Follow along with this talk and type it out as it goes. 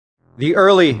The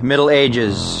early Middle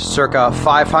Ages, circa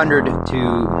 500 to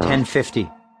 1050.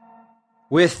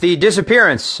 With the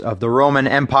disappearance of the Roman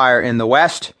Empire in the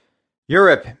West,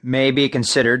 Europe may be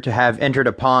considered to have entered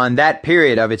upon that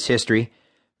period of its history,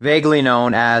 vaguely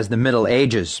known as the Middle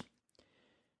Ages.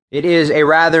 It is a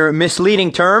rather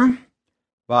misleading term,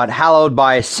 but hallowed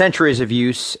by centuries of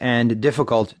use and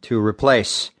difficult to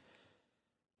replace.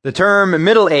 The term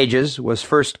Middle Ages was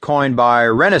first coined by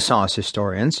Renaissance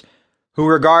historians, who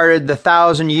regarded the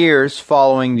 1,000 years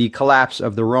following the collapse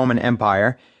of the Roman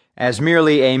Empire as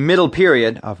merely a middle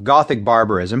period of Gothic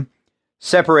barbarism,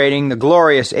 separating the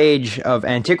glorious age of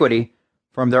antiquity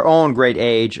from their own great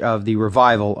age of the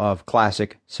revival of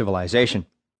classic civilization.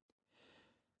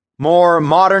 More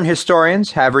modern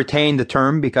historians have retained the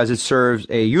term because it serves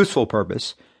a useful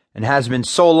purpose and has been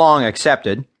so long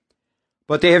accepted,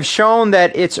 but they have shown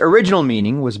that its original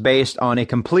meaning was based on a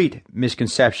complete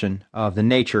misconception of the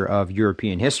nature of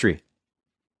European history.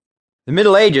 The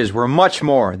Middle Ages were much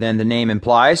more than the name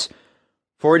implies,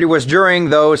 for it was during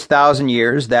those 1,000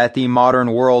 years that the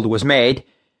modern world was made,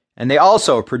 and they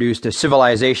also produced a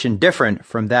civilization different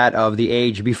from that of the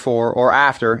age before or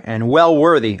after, and well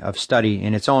worthy of study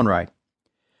in its own right.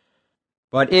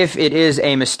 But if it is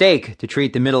a mistake to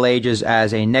treat the Middle Ages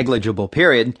as a negligible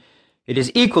period, it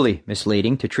is equally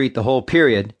misleading to treat the whole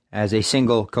period as a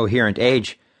single coherent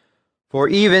age. For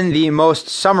even the most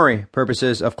summary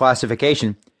purposes of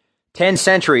classification, 10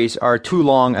 centuries are too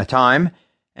long a time,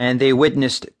 and they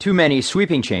witnessed too many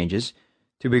sweeping changes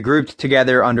to be grouped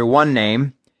together under one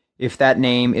name, if that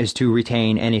name is to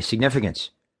retain any significance.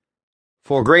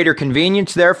 For greater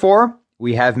convenience, therefore,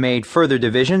 we have made further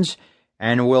divisions,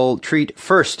 and will treat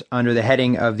first under the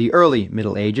heading of the early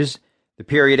Middle Ages, the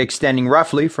period extending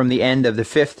roughly from the end of the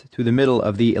 5th to the middle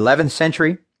of the 11th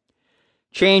century.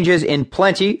 Changes in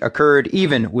plenty occurred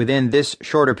even within this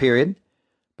shorter period,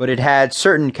 but it had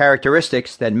certain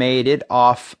characteristics that made it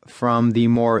off from the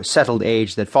more settled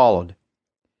age that followed.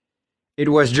 It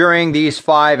was during these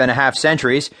 5.5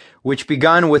 centuries, which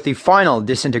begun with the final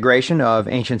disintegration of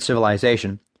ancient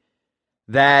civilization,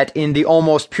 that in the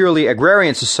almost purely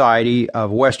agrarian society of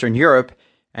Western Europe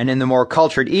and in the more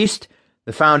cultured East,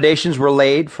 the foundations were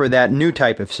laid for that new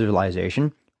type of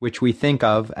civilization, which we think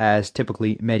of as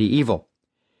typically medieval.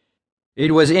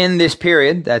 It was in this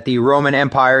period that the Roman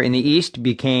Empire in the East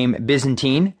became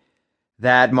Byzantine,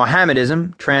 that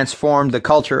Mohammedanism transformed the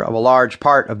culture of a large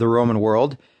part of the Roman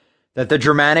world, that the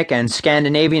Germanic and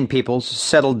Scandinavian peoples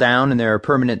settled down in their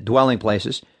permanent dwelling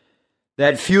places,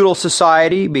 that feudal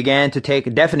society began to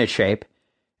take definite shape,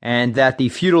 and that the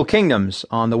feudal kingdoms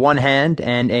on the one hand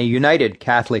and a united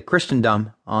Catholic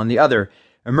Christendom on the other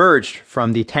emerged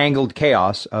from the tangled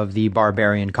chaos of the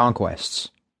barbarian conquests.